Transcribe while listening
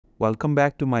Welcome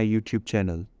back to my YouTube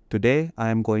channel. Today I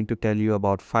am going to tell you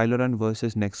about FileRun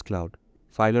versus Nextcloud.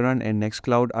 FileRun and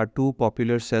Nextcloud are two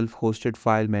popular self-hosted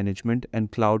file management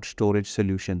and cloud storage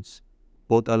solutions.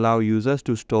 Both allow users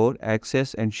to store,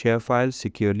 access, and share files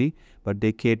securely, but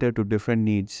they cater to different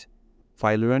needs.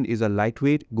 FileRun is a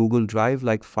lightweight Google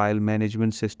Drive-like file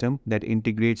management system that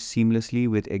integrates seamlessly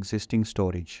with existing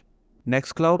storage.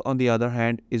 Nextcloud, on the other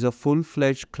hand, is a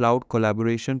full-fledged cloud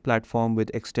collaboration platform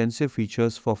with extensive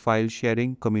features for file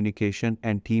sharing, communication,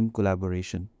 and team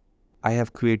collaboration. I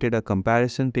have created a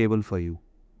comparison table for you.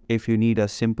 If you need a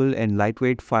simple and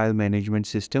lightweight file management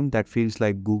system that feels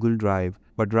like Google Drive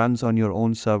but runs on your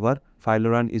own server,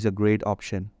 FileRun is a great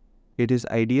option. It is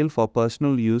ideal for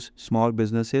personal use, small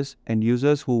businesses, and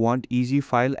users who want easy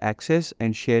file access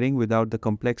and sharing without the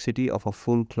complexity of a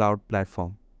full cloud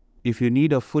platform. If you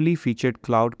need a fully featured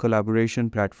cloud collaboration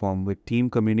platform with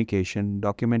team communication,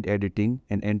 document editing,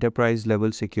 and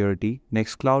enterprise-level security,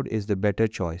 Nextcloud is the better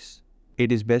choice.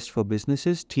 It is best for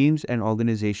businesses, teams, and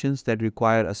organizations that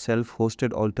require a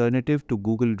self-hosted alternative to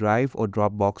Google Drive or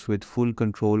Dropbox with full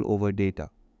control over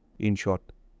data. In short,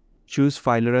 choose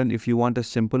FileRun if you want a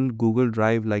simple Google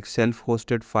Drive-like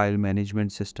self-hosted file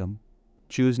management system.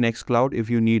 Choose Nextcloud if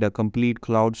you need a complete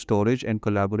cloud storage and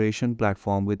collaboration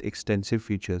platform with extensive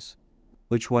features.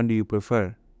 Which one do you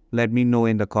prefer? Let me know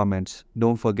in the comments.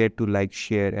 Don't forget to like,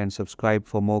 share, and subscribe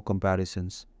for more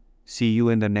comparisons. See you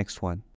in the next one.